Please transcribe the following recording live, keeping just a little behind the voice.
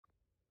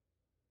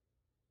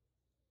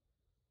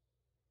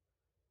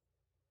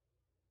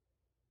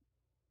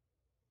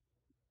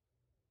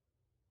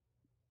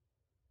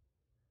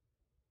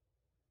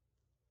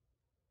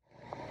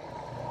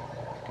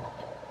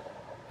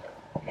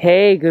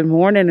Hey, good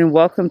morning and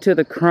welcome to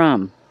the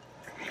Crumb.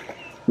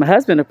 My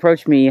husband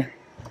approached me,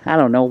 I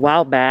don't know, a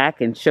while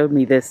back and showed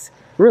me this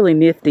really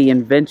nifty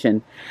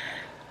invention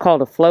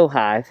called a flow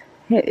hive.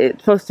 It's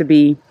supposed to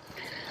be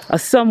a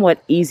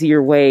somewhat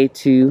easier way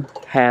to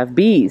have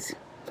bees.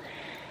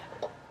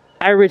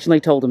 I originally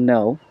told him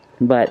no,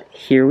 but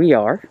here we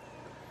are,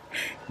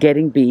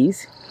 getting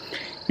bees.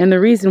 And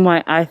the reason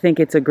why I think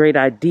it's a great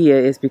idea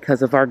is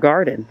because of our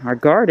garden. Our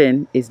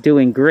garden is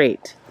doing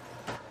great.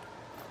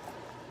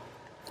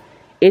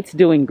 It's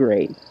doing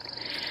great.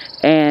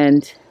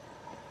 And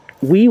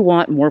we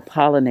want more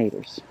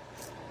pollinators.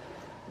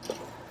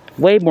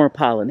 Way more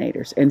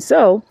pollinators. And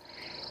so,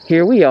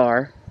 here we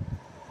are.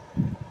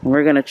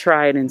 We're going to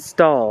try and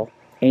install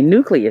a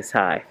nucleus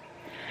hive.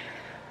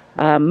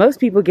 Most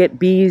people get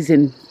bees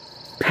in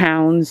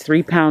pounds,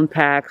 3-pound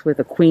packs with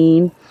a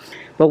queen.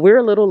 But we're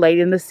a little late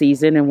in the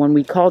season. And when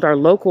we called our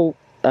local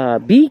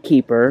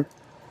beekeeper,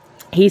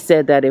 he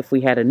said that if we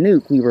had a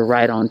nuke, we were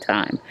right on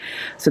time.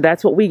 So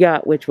that's what we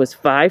got, which was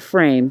 5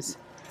 frames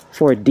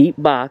for a deep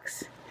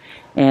box.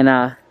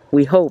 And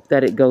we hope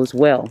that it goes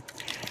well.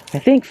 I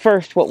think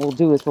first what we'll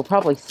do is we'll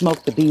probably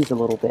smoke the bees a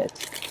little bit.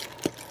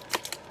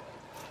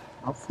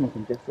 I'll smoke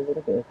them just a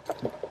little bit.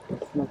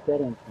 Smoke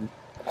that entrance.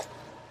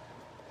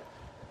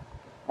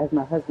 As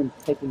my husband's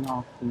taking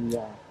off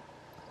the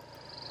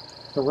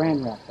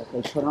saran wrap that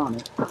they put on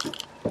it.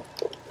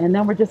 And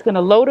then we're just going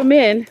to load them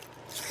in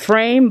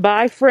frame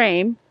by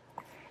frame,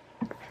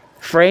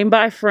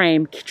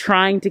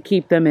 trying to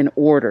keep them in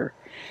order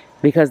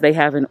because they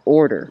have an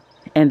order.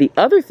 And the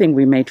other thing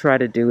we may try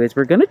to do is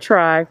we're going to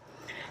try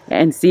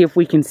and see if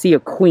we can see a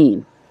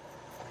queen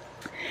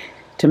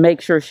to make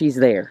sure she's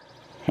there.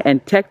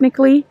 And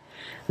technically,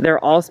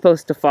 they're all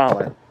supposed to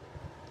follow.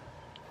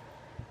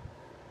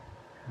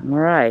 All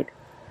right.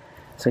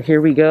 So here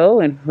we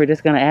go, and we're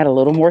just going to add a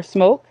little more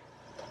smoke.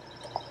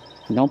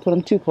 Don't put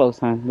them too close,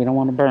 hon. We don't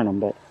want to burn them,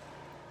 but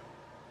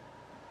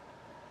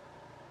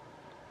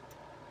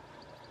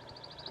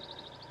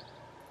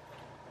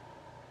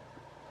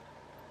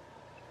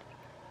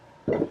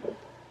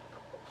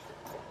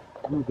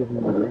I'm going to give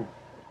them a minute.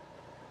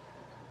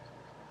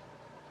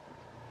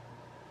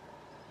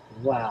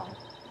 Wow.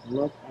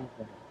 Look at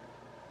that.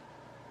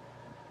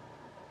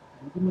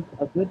 Give him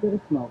a good bit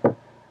of smoke. And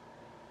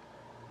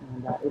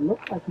it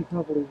looks like he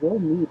probably will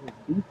need his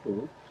bee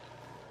tool.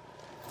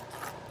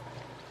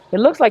 It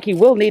looks like he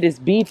will need his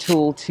bee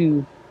tool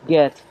to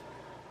get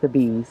the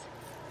bees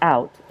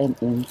out and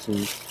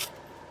into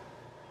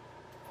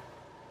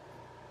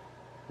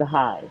the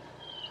hive,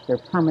 their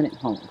permanent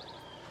home.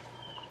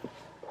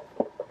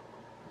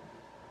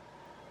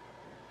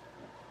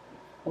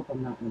 Hope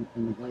I'm not in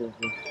the way of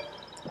this.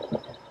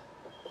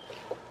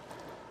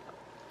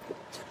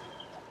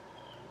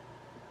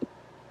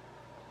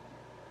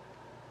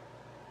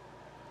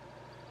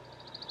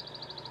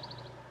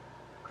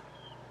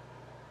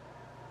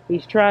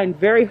 He's trying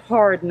very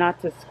hard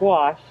not to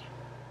squash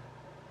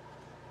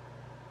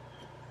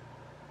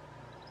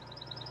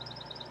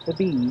the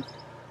bees.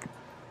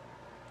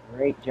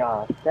 Great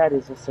job. That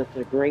is just such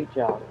a great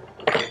job.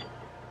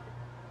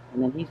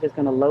 And then he's just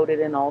going to load it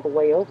in all the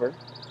way over.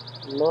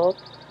 Look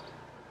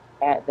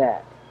at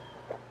that.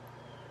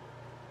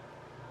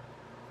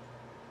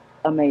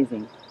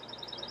 Amazing.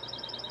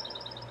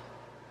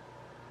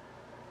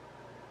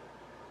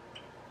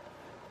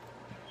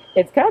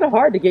 It's kind of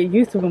hard to get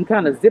used to them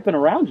kind of zipping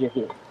around you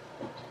here.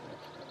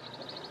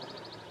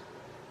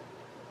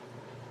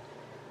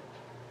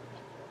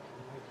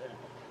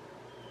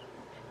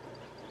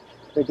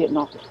 They're getting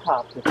off the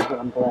top, which is what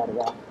I'm glad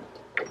about.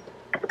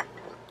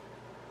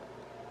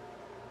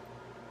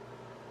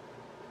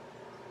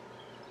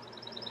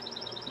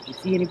 Did you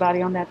see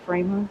anybody on that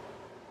frame,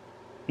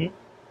 huh?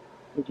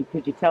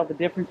 Could you tell the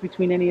difference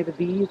between any of the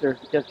bees, or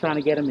just trying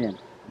to get them in?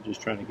 I'm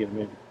just trying to get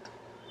them in.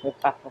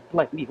 I don't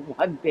blame you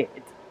one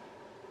bit.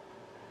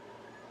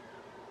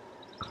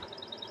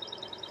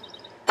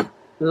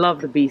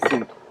 Love the bee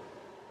suit.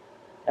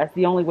 That's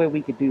the only way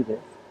we could do this.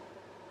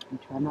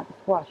 And try not to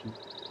squash them.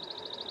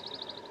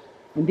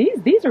 And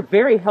these are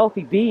very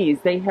healthy bees.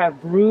 They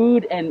have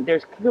brood, and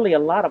there's clearly a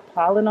lot of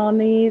pollen on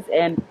these,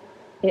 and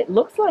it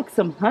looks like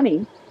some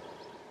honey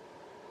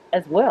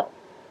as well.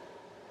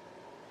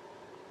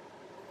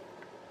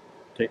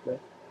 Take that?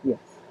 Yes.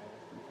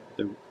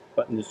 The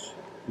button is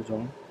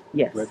on?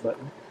 Yes. Red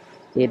button?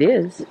 It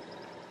is.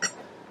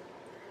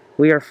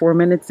 We are 4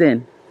 minutes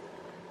in.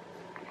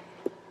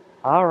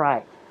 All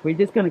right. We're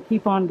just going to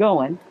keep on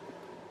going.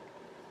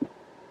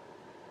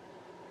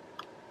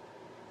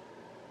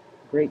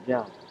 Great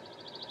job.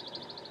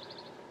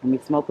 Can we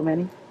smoke them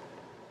any?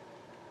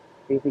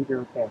 Do you think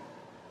you're okay?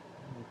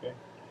 Okay.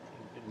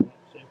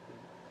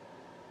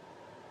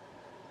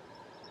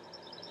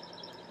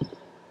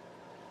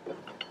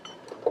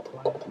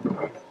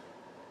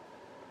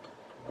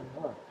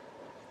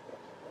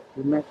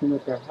 You're messing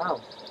with their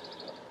house.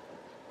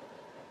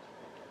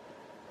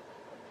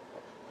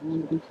 I don't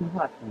want to be too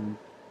hot for them.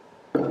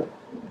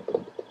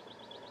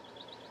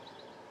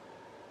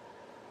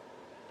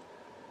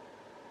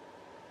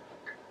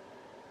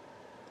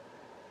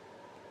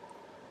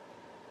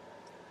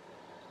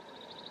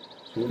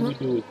 So what do we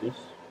do with this?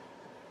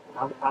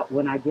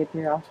 When I get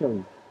there, I'll show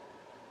you.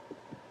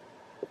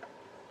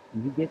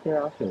 When you get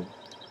there, I'll show you.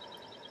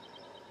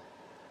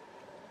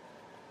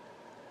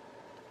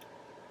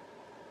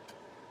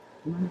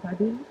 You mind if I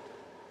do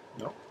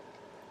it? No.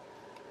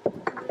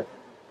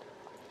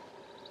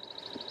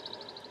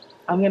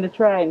 I'm going to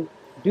try and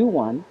do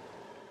one.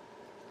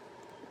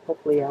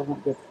 Hopefully I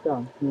won't get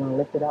stung. You want to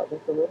lift it out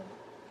just a little?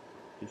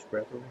 Just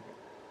grab it over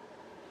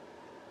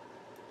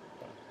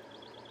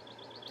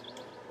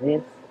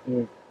This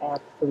is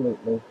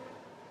absolutely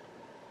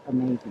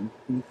amazing.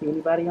 Do you see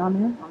anybody on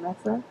there, on that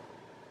side?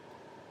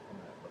 I'm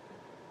not looking.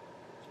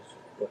 Just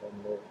go ahead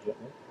and roll it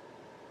gently.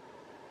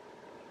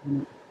 I'm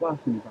not squash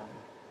anybody.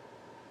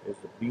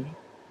 There's a bee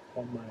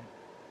on my.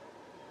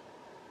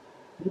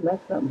 He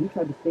left something. He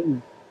tried to sting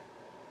me.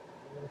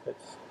 I don't know if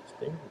it's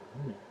stinging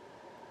or honey.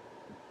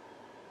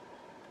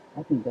 I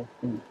think that's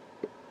sting.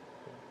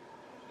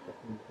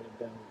 Put it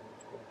down and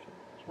squash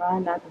it. Try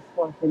not to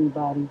squash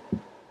anybody.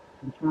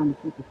 I'm trying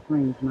to keep the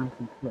frames nice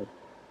and slick.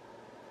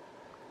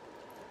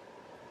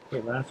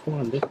 Okay, last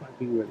one. This might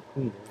be where the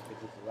queen is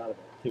because there's a lot of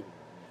activity.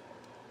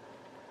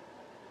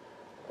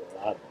 A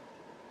lot of activity.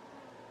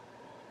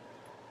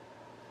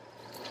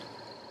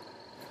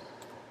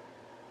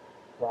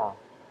 Wow.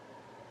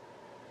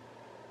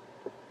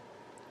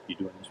 You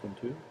doing this one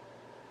too?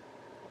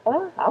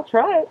 I'll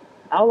try it.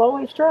 I'll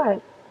always try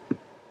it.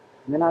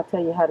 And then I'll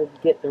tell you how to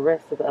get the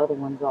rest of the other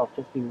ones off.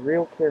 Just be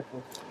real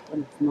careful. Let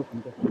me smoke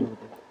them just a little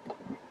bit.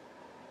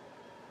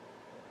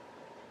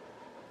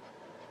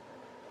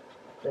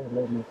 Just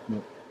let me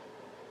smoke.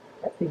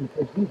 That's even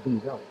because these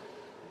bees out.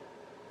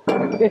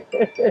 Well, they're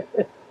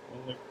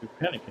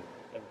panicking.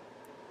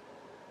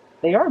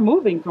 They are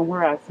moving from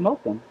where I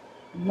smoke them.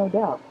 No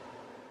doubt.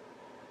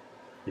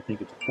 They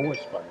think it's a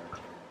forest fire.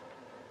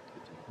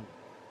 It's a honey.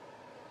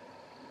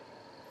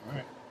 All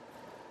right.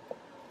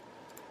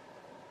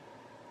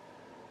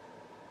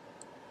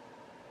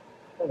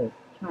 So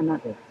try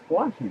not to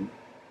squash him.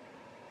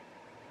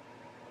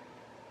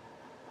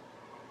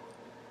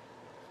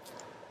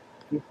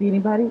 You see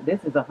anybody?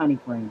 This is a honey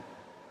frame.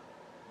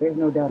 There's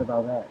no doubt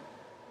about that.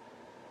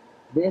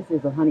 This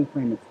is a honey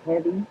frame. It's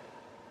heavy.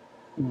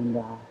 And,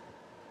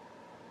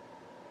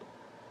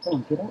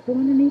 don't get up from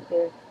underneath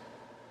there.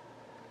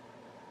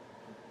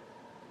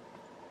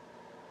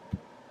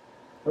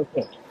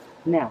 Okay.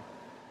 Now,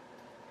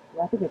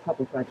 I think a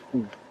couple tried to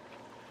see.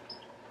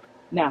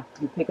 Now,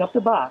 you pick up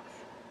the box,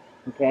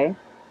 okay,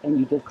 and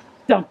you just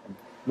dump them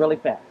really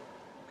fast.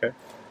 Okay.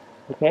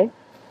 Okay?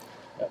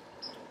 Yep.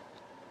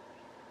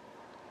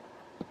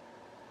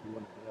 You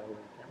want to do that away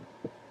the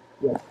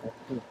camera? Yes, that's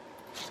true.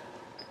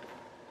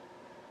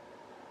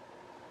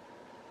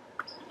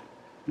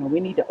 Now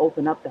we need to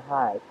open up the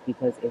hive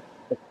because if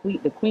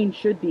the queen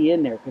should be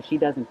in there because she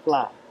doesn't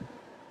fly.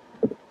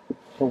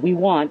 But we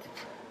want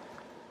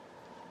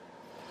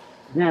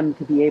them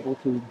to be able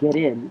to get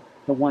in,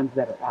 the ones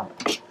that are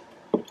out.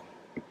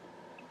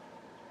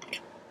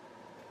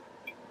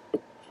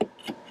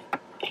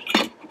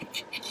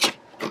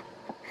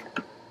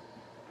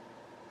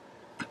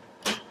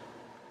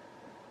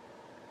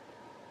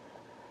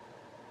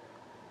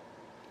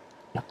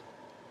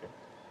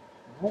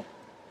 Alright,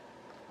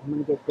 I'm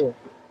gonna get this.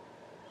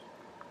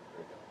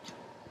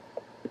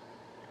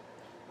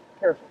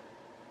 Careful.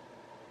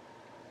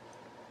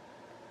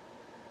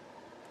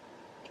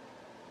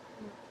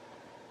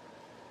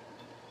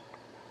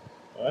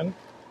 One,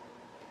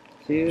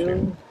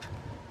 2,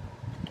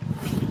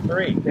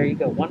 3. There you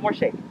go. One more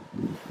shake.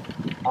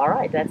 All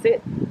right, that's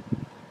it.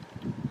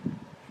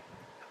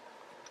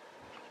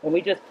 And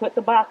we just put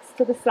the box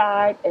to the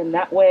side, and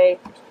that way,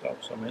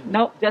 Drop some in.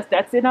 nope, just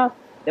that's enough.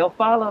 They'll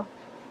follow.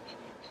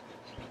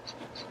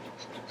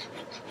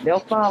 They'll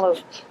follow.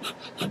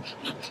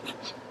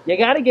 You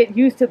got to get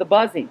used to the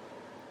buzzing.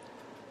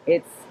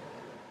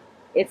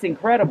 It's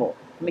incredible.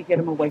 Let me get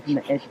them away from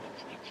the edges.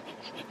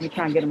 Let me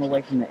try and get them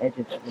away from the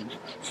edges at least.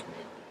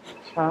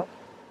 Huh?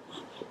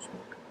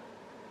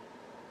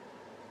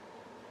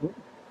 Oop,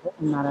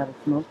 I'm not out of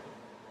smoke.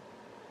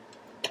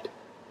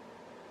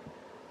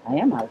 I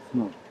am out of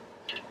smoke.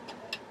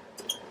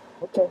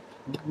 Okay,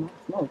 I'm out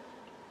of smoke.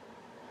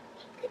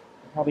 I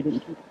probably didn't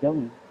keep it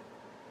going.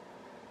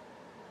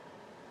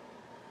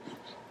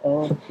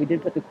 Oh, we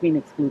did put the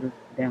queen excluder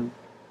down.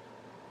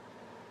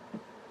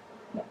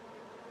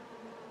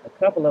 A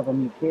couple of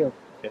them you killed.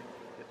 Okay.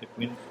 Get the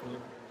queen excluder.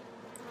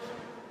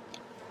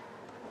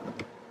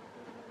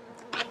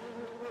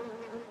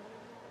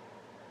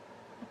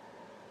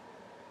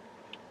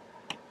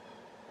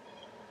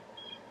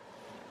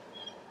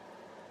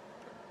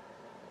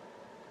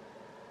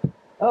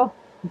 Oh,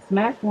 you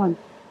smashed one.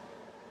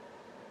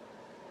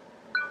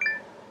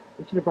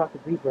 You should have brought the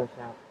breed brush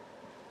out.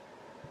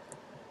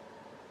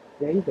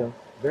 There you go.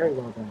 Very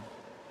well done.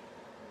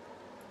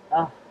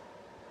 Ah.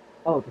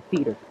 Oh, the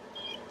feeder.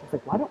 I was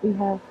like, why don't we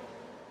have...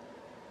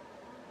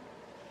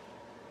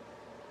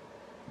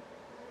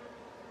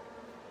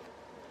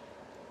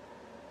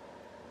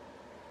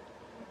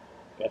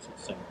 Guess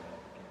it's similar.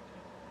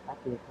 I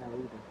can't tell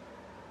either.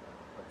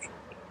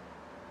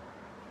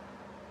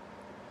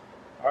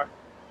 All right.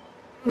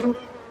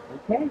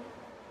 Okay.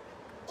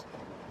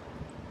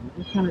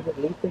 We just kind of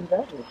leave things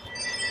up.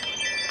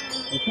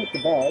 We take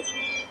the bag.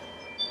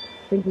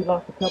 I think we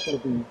lost a couple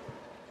of these.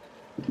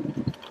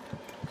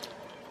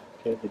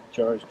 Okay, the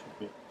jar is too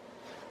big.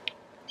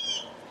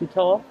 Too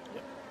tall?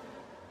 Yep.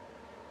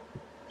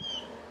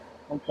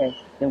 Okay,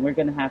 then we're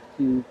gonna have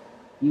to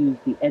use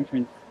the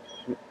entrance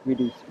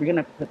reduce. We're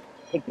gonna have to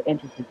take the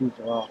entrance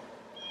reducer off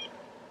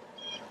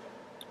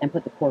and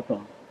put the cork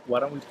on. Why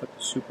don't we put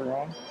the super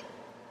on?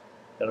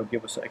 That'll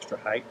give us extra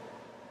height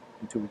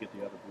until we get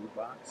the other brood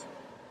box.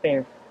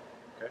 Fair.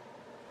 Okay.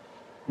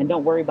 And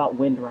don't worry about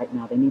wind right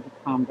now. They need to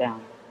calm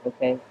down.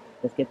 Okay.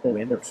 Let's get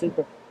the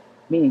super.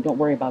 Meaning, don't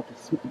worry about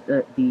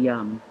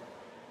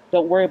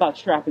don't worry about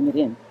strapping it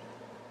in.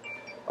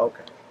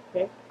 Okay.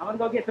 Okay. I'm gonna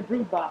go get the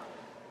brood box.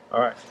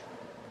 All right.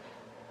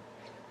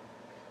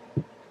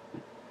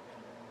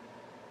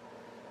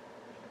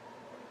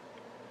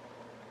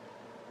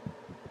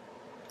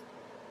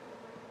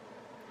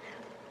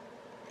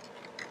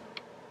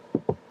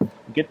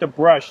 Get the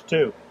brush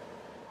too.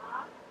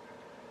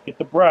 Get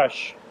the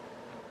brush.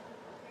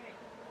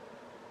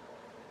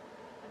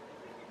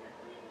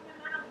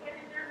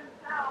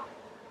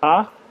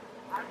 Huh?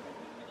 I think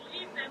you can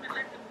leave them and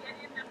let them get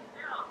in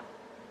themselves.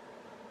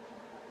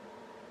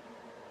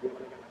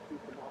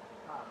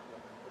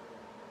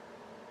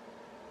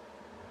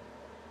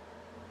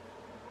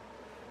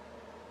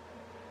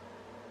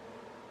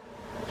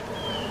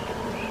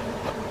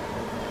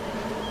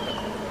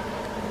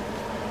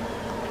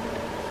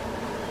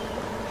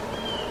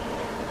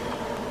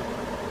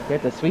 You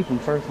have to sweep them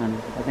first, honey.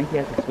 I think you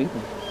have to sweep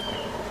them.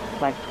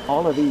 Like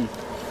all of these.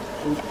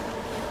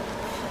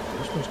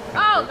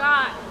 Oh,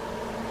 God.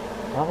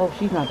 Oh,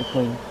 she's not the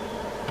queen.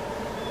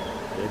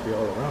 They'd be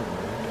all around,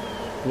 man.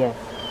 Yes.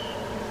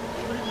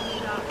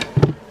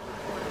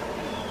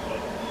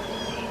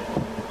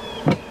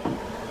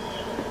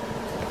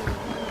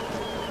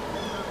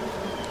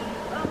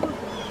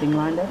 Thing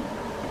lined up?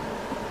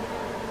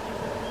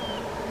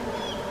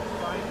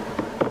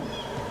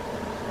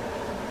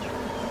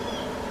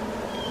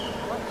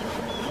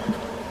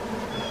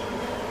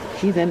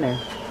 She's in there.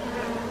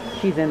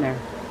 She's in there.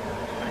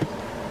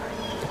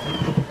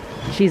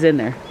 She's in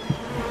there.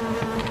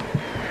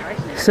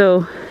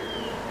 So,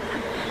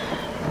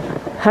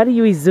 how do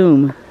you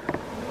resume?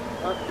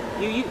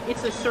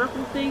 It's a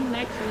circle thing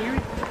next near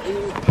it.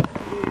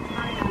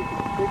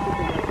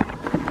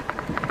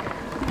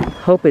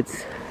 Hope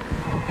it's.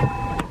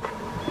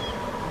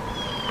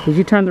 Did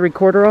you turn the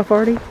recorder off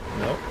already?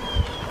 No.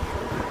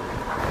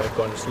 I've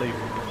gone to sleep.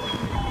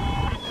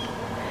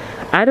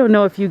 I don't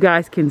know if you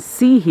guys can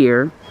see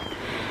here,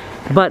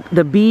 but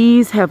the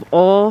bees have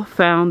all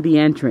found the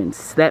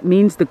entrance. That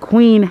means the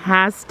queen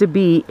has to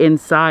be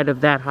inside of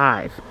that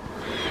hive,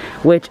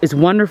 which is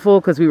wonderful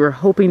because we were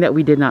hoping that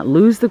we did not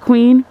lose the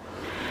queen,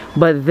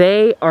 but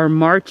they are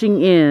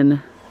marching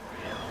in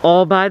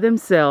all by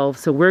themselves.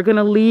 So we're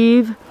gonna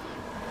leave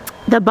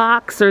the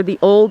box or the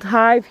old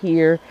hive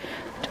here,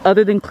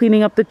 other than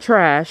cleaning up the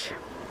trash,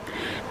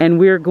 and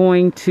we're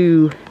going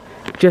to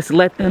just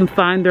let them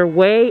find their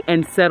way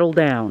and settle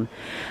down.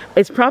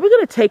 It's probably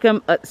going to take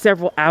them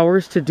several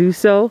hours to do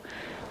so,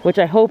 which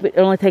I hope it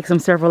only takes them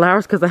several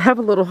hours because I have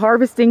a little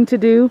harvesting to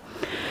do.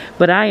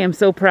 But I am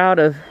so proud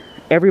of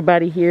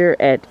everybody here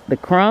at the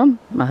Crumb,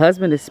 my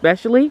husband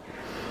especially,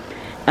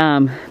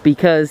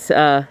 because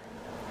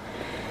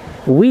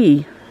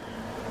we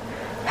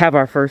have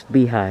our first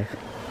beehive.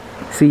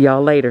 See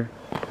y'all later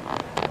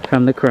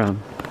from the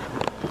Crumb.